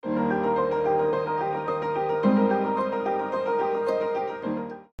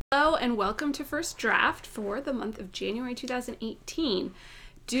and welcome to First Draft for the month of January 2018.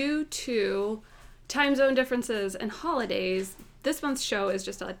 Due to time zone differences and holidays, this month's show is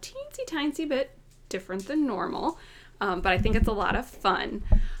just a teensy bit different than normal, but I think it's a lot of fun.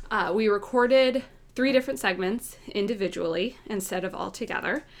 We recorded 3 different segments individually instead of all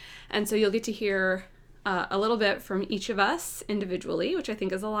together, and so you'll get to hear a little bit from each of us individually, which I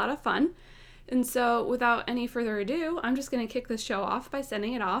think is a lot of fun. And so without any further ado, I'm just going to kick this show off by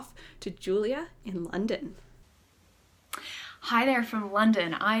sending it off to Julia in London. Hi there from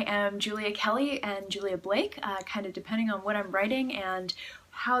London. I am Julia Kelly and Julia Blake, kind of depending on what I'm writing and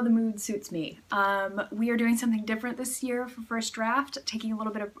how the mood suits me. We are doing something different this year for First Draft, taking a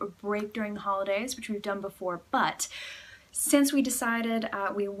little bit of a break during the holidays, which we've done before, but since we decided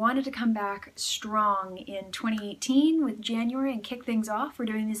we wanted to come back strong in 2018 with January and kick things off, we're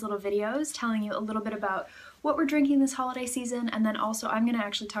doing these little videos telling you a little bit about what we're drinking this holiday season, and then also I'm going to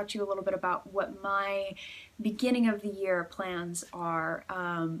actually talk to you a little bit about what my beginning of the year plans are,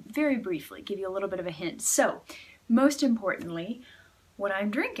 very briefly, give you a little bit of a hint. So, most importantly, what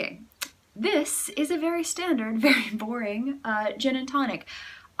I'm drinking. This is a very standard, very boring gin and tonic.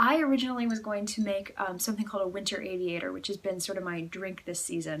 I originally was going to make something called a Winter Aviator, which has been sort of my drink this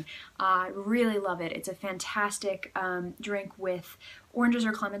season. I really love it. It's a fantastic drink with oranges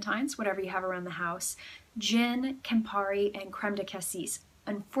or clementines, whatever you have around the house, gin, Campari, and creme de cassis.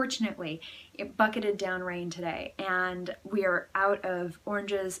 Unfortunately, it bucketed down rain today, and we are out of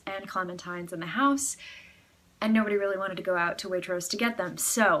oranges and clementines in the house, and nobody really wanted to go out to Waitrose to get them.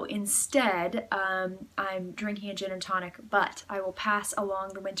 So instead, I'm drinking a gin and tonic, but I will pass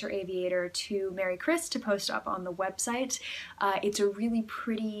along the Winter Aviator to Mary Chris to post up on the website. It's a really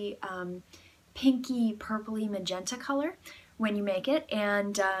pretty pinky, purpley, magenta color when you make it,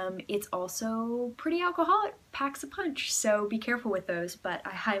 and it's also pretty alcoholic, packs a punch, so be careful with those, but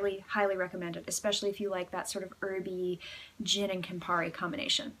I highly, highly recommend it, especially if you like that sort of herby gin and Campari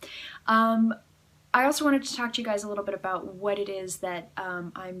combination. I also wanted to talk to you guys a little bit about what it is that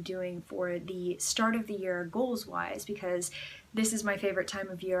I'm doing for the start of the year goals-wise, because this is my favorite time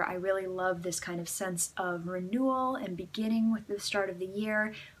of year. I really love this kind of sense of renewal and beginning with the start of the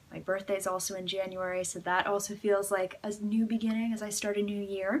year. My birthday is also in January, so that also feels like a new beginning as I start a new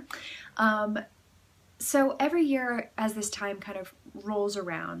year. So every year as this time kind of rolls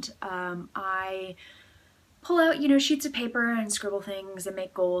around, I pull out, sheets of paper and scribble things and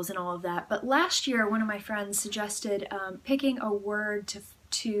make goals and all of that. But last year, one of my friends suggested picking a word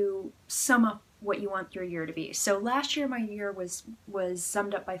to sum up what you want your year to be. So last year, my year was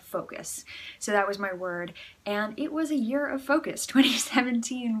summed up by focus. So that was my word. And it was a year of focus.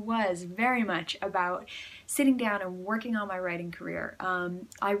 2017 was very much about sitting down and working on my writing career.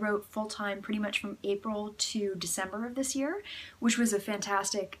 I wrote full-time pretty much from April to December of this year, which was a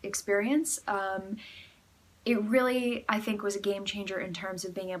fantastic experience. It really, I think, was a game changer in terms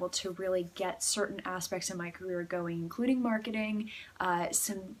of being able to really get certain aspects of my career going, including marketing,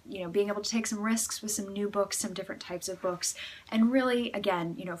 being able to take some risks with some new books, some different types of books, and really,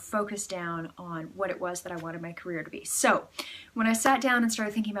 again, focus down on what it was that I wanted my career to be. So, when I sat down and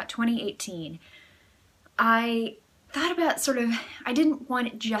started thinking about 2018, I thought about I didn't want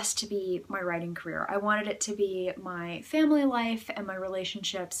it just to be my writing career. I wanted it to be my family life and my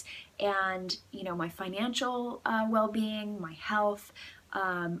relationships and, my financial well-being, my health,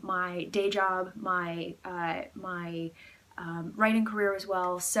 my day job, my writing career as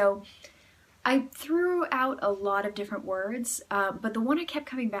well. So I threw out a lot of different words, but the one I kept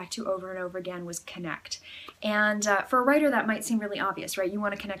coming back to over and over again was connect. And for a writer, that might seem really obvious, right? You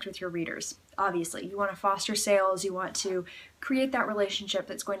want to connect with your readers, obviously. You want to foster sales, you want to create that relationship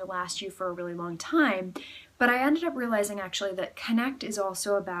that's going to last you for a really long time. But I ended up realizing actually that connect is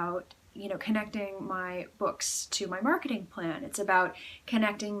also about connecting my books to my marketing plan. It's about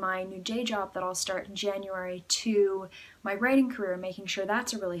connecting my new day job that I'll start in January to my writing career, making sure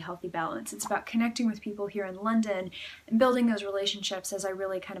that's a really healthy balance. It's about connecting with people here in London and building those relationships as I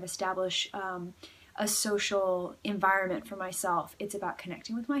really kind of establish a social environment for myself. It's about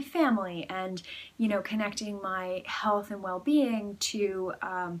connecting with my family and, connecting my health and well-being to,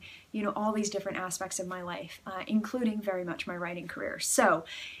 all these different aspects of my life, including very much my writing career. So,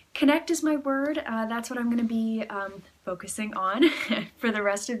 connect is my word. That's what I'm going to be focusing on for the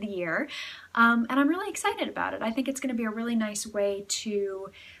rest of the year. And I'm really excited about it. I think it's going to be a really nice way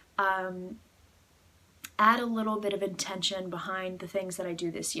to add a little bit of intention behind the things that I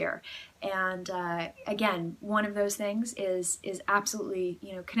do this year. And again, one of those things is absolutely,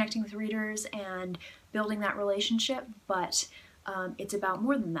 connecting with readers and building that relationship, but it's about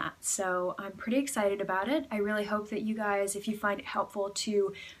more than that. So I'm pretty excited about it. I really hope that you guys, if you find it helpful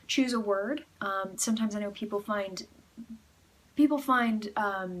to choose a word, sometimes I know people find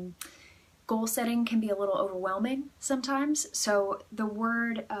goal setting can be a little overwhelming sometimes. So the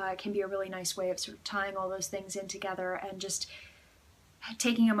word can be a really nice way of sort of tying all those things in together and just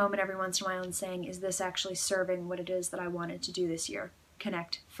taking a moment every once in a while and saying, is this actually serving what it is that I wanted to do this year?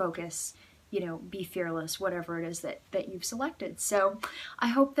 Connect, focus, be fearless, whatever it is that you've selected. So I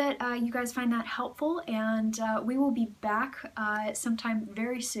hope that you guys find that helpful, and we will be back sometime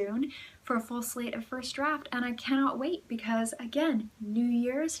very soon for a full slate of First Draft, and I cannot wait because, again, New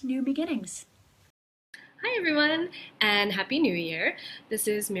Year's, new beginnings. Hi everyone, and Happy New Year. This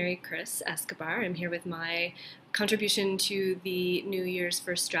is Mary Chris Escobar. I'm here with my contribution to the New Year's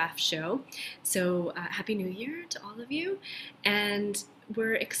First Draft show. So Happy New Year to all of you, and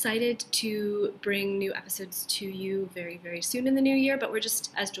we're excited to bring new episodes to you very, very soon in the new year, but we're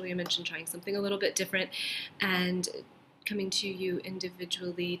just, as Julia mentioned, trying something a little bit different and coming to you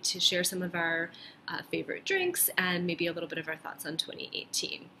individually to share some of our favorite drinks and maybe a little bit of our thoughts on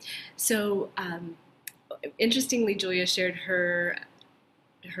 2018. So interestingly, Julia shared her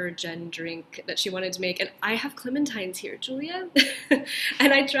gin drink that she wanted to make, and I have clementines here, Julia.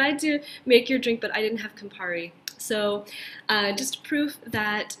 And I tried to make your drink, but I didn't have Campari. So just proof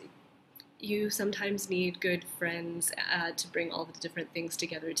that you sometimes need good friends to bring all the different things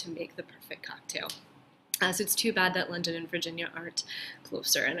together to make the perfect cocktail. So it's too bad that London and Virginia aren't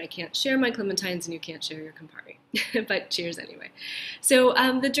closer, and I can't share my clementines and you can't share your Campari. But cheers anyway. So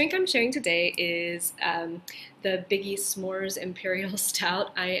the drink I'm sharing today is the Biggie S'mores Imperial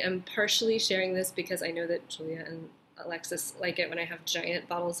Stout. I am partially sharing this because I know that Julia and Alexis like it when I have giant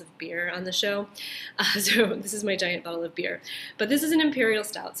bottles of beer on the show. So this is my giant bottle of beer. But this is an Imperial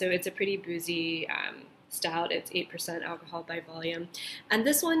Stout, so it's a pretty boozy stout. It's 8% alcohol by volume. And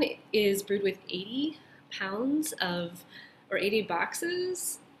this one is brewed with 80 pounds of, or 80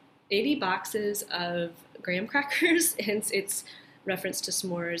 boxes of graham crackers, hence its reference to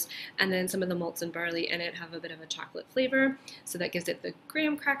s'mores, and then some of the malts and barley in it have a bit of a chocolate flavor, so that gives it the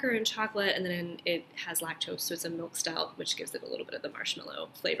graham cracker and chocolate, and then it has lactose, so it's a milk stout, which gives it a little bit of the marshmallow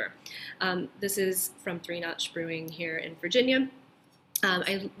flavor. This is from Three Notch Brewing here in Virginia.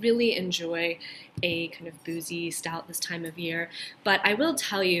 I really enjoy a kind of boozy stout this time of year, but I will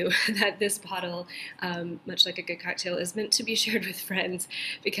tell you that this bottle, much like a good cocktail, is meant to be shared with friends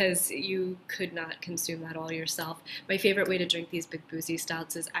because you could not consume that all yourself. My favorite way to drink these big boozy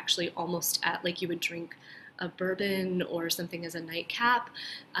stouts is actually almost at like you would drink a bourbon or something as a nightcap,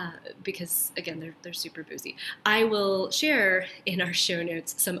 because again they're super boozy. I will share in our show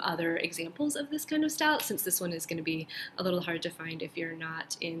notes some other examples of this kind of stout, since this one is going to be a little hard to find if you're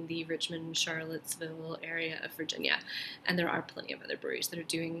not in the Richmond, Charlottesville area of Virginia, and there are plenty of other breweries that are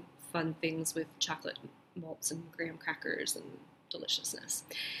doing fun things with chocolate malts and graham crackers and deliciousness.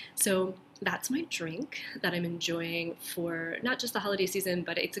 So that's my drink that I'm enjoying for not just the holiday season,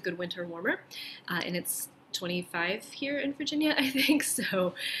 but it's a good winter warmer, and it's 25 here in Virginia, I think,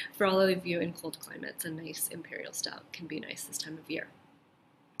 so for all of you in cold climates, a nice Imperial Stout can be nice this time of year.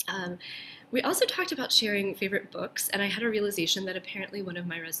 We also talked about sharing favorite books, and I had a realization that apparently one of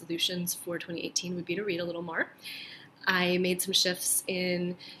my resolutions for 2018 would be to read a little more. I made some shifts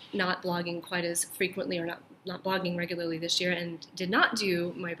in not blogging quite as frequently, or not blogging regularly this year, and did not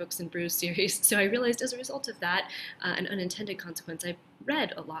do my Books and Brews series, so I realized as a result of that, an unintended consequence, I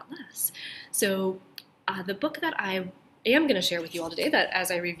read a lot less. So the book that I am going to share with you all today, that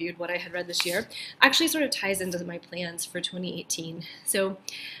as I reviewed what I had read this year, actually sort of ties into my plans for 2018. So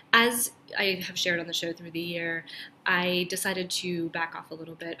as I have shared on the show through the year, I decided to back off a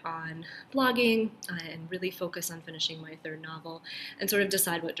little bit on blogging and really focus on finishing my third novel and sort of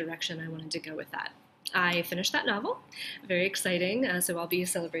decide what direction I wanted to go with that. I finished that novel, very exciting, so I'll be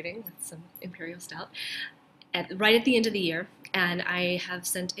celebrating with some Imperial Stout right at the end of the year, and I have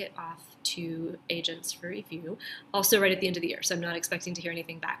sent it off to agents for review, also right at the end of the year, so I'm not expecting to hear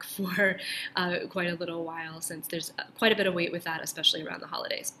anything back for quite a little while, since there's quite a bit of weight with that, especially around the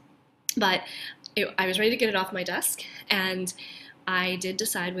holidays. But I was ready to get it off my desk, and I did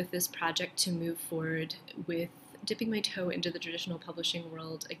decide with this project to move forward with dipping my toe into the traditional publishing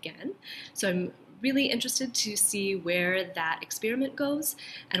world again. So I'm really interested to see where that experiment goes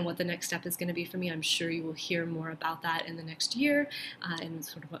and what the next step is going to be for me. I'm sure you will hear more about that in the next year, and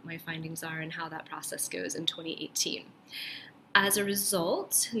sort of what my findings are and how that process goes in 2018. As a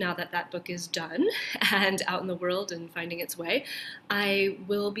result, now that that book is done and out in the world and finding its way, I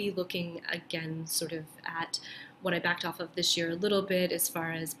will be looking again sort of at what I backed off of this year a little bit, as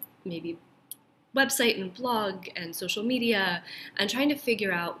far as maybe website and blog and social media, and trying to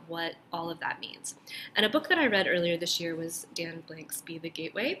figure out what all of that means. And a book that I read earlier this year was Dan Blank's Be the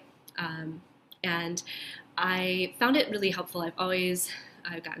Gateway. And I found it really helpful. I've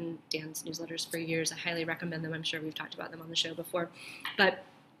gotten Dan's newsletters for years. I highly recommend them. I'm sure we've talked about them on the show before. But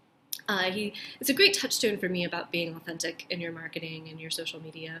it's a great touchstone for me about being authentic in your marketing and your social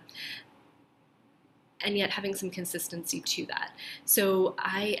media, and yet having some consistency to that. So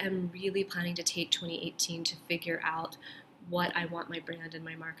I am really planning to take 2018 to figure out what I want my brand and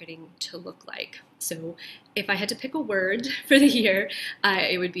my marketing to look like. So if I had to pick a word for the year,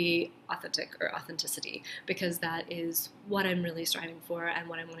 it would be authentic or authenticity, because that is what I'm really striving for and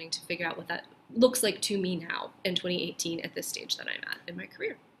what I'm wanting to figure out what that looks like to me now in 2018 at this stage that I'm at in my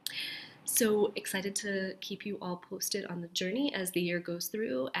career. So excited to keep you all posted on the journey as the year goes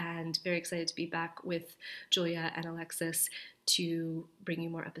through, and very excited to be back with Julia and Alexis to bring you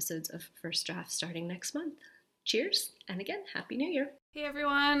more episodes of First Draft starting next month. Cheers, and again, Happy New Year. Hey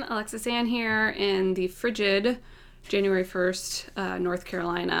everyone, Alexis Ann here in the frigid January 1st, North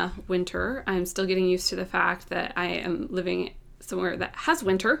Carolina winter. I'm still getting used to the fact that I am living somewhere that has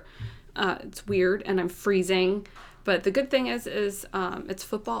winter. It's weird and I'm freezing. But the good thing is it's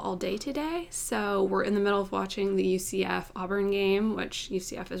football all day today, so we're in the middle of watching the UCF Auburn game, which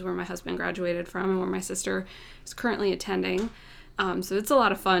UCF is where my husband graduated from and where my sister is currently attending. So it's a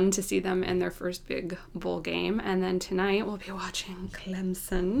lot of fun to see them in their first big bowl game. And then tonight we'll be watching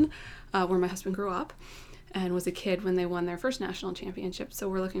Clemson, where my husband grew up and was a kid when they won their first national championship. So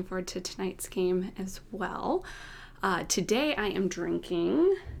we're looking forward to tonight's game as well. Today I am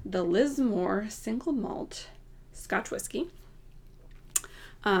drinking the Lismore single malt Scotch whiskey.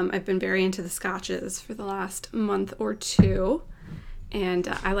 I've been very into the Scotches for the last month or two, and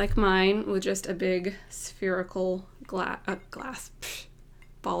I like mine with just a big spherical glass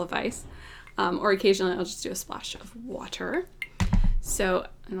ball of ice, or occasionally I'll just do a splash of water. So,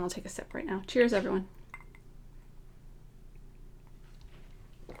 and I'll take a sip right now. Cheers, everyone.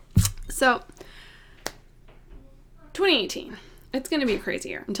 So, 2018, it's going to be a crazy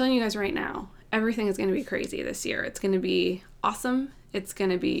year. I'm telling you guys right now. Everything is going to be crazy this year. It's going to be awesome. It's going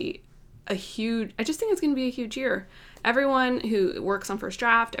to be I just think it's going to be a huge year. Everyone who works on First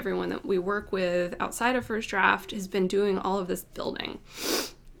Draft, everyone that we work with outside of First Draft has been doing all of this building.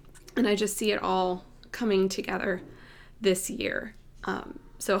 And I just see it all coming together this year.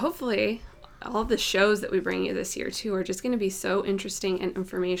 So hopefully all of the shows that we bring you this year too are just going to be so interesting and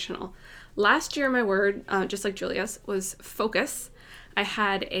informational. Last year, my word, just like Julia's, was focus. I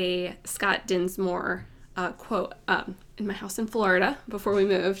had a Scott Dinsmore quote in my house in Florida before we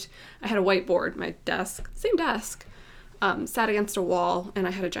moved. I had a whiteboard, my desk, same desk, sat against a wall, and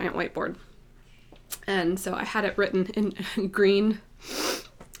I had a giant whiteboard. And so I had it written in green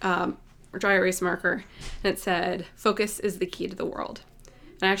dry erase marker, and it said, "Focus is the key to the world."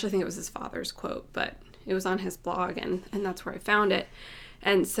 And I actually think it was his father's quote, but it was on his blog, and that's where I found it.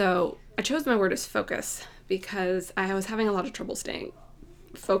 And so I chose my word as focus because I was having a lot of trouble staying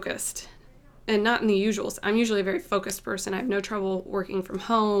focused, and not in the usuals. I'm usually a very focused person. I have no trouble working from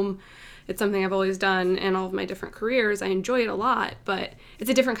home. It's something I've always done in all of my different careers. I enjoy it a lot, but it's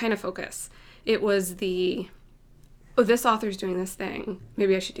a different kind of focus. It was this author's doing this thing.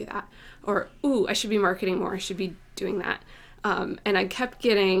 Maybe I should do that. Or, I should be marketing more. I should be doing that. And I kept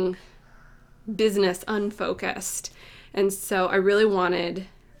getting business unfocused. And so I really wanted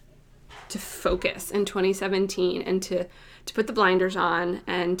to focus in 2017 and to put the blinders on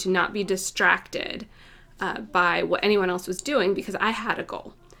and to not be distracted by what anyone else was doing, because I had a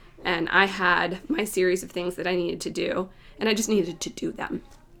goal and I had my series of things that I needed to do, and I just needed to do them.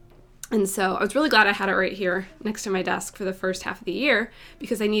 And so I was really glad I had it right here next to my desk for the first half of the year,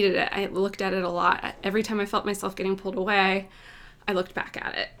 because I needed it. I looked at it a lot. Every time I felt myself getting pulled away, I looked back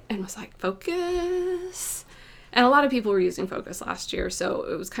at it and was like, focus. And a lot of people were using focus last year, so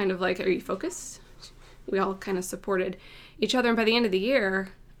it was kind of like, are you focused? We all kind of supported each other, and by the end of the year,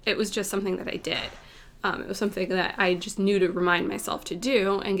 it was just something that I did. It was something that I just knew to remind myself to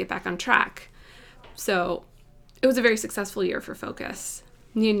do and get back on track. So it was a very successful year for focus.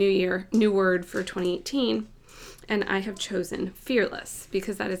 New year, new word for 2018, and I have chosen fearless,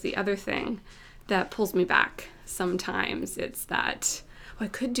 because that is the other thing that pulls me back sometimes. It's that, I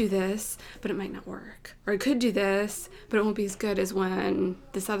could do this, but it might not work. Or I could do this, but it won't be as good as when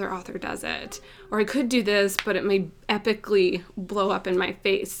this other author does it. Or I could do this, but it may epically blow up in my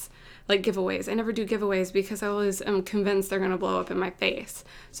face, like giveaways. I never do giveaways because I always am convinced they're going to blow up in my face.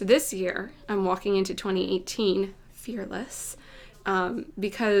 So this year, I'm walking into 2018 fearless,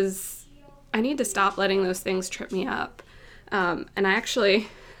 because I need to stop letting those things trip me up. And I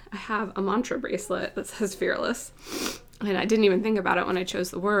I have a mantra bracelet that says fearless. And I didn't even think about it when I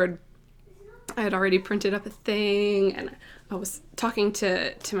chose the word. I had already printed up a thing, and I was talking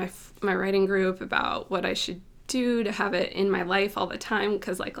to my writing group about what I should do to have it in my life all the time,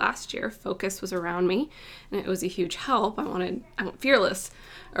 because like last year, focus was around me, and it was a huge help. I want fearless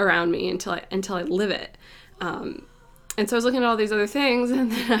around me until I live it. And so I was looking at all these other things, and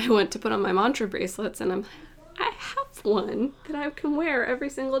then I went to put on my mantra bracelets, and I have one that I can wear every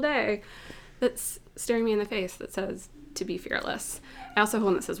single day that's staring me in the face that says to be fearless. I also have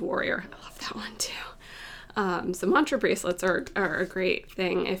one that says warrior. I love that one too. So mantra bracelets are a great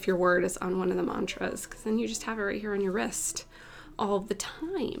thing if your word is on one of the mantras, because then you just have it right here on your wrist all the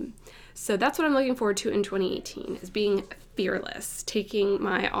time. So that's what I'm looking forward to in 2018, is being fearless, taking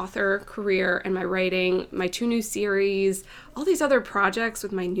my author career and my writing, my 2 new series, all these other projects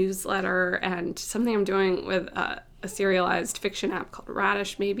with my newsletter, and something I'm doing with a serialized fiction app called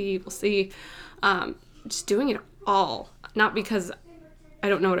Radish, maybe, we'll see. Just doing it all, not because I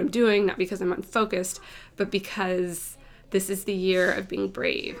don't know what I'm doing, not because I'm unfocused, but because this is the year of being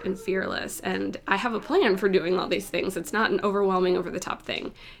brave and fearless, and I have a plan for doing all these things. It's not an overwhelming, over-the-top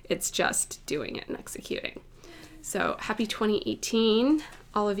thing. It's just doing it and executing. So happy 2018,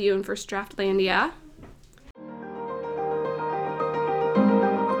 all of you in First Draft Landia.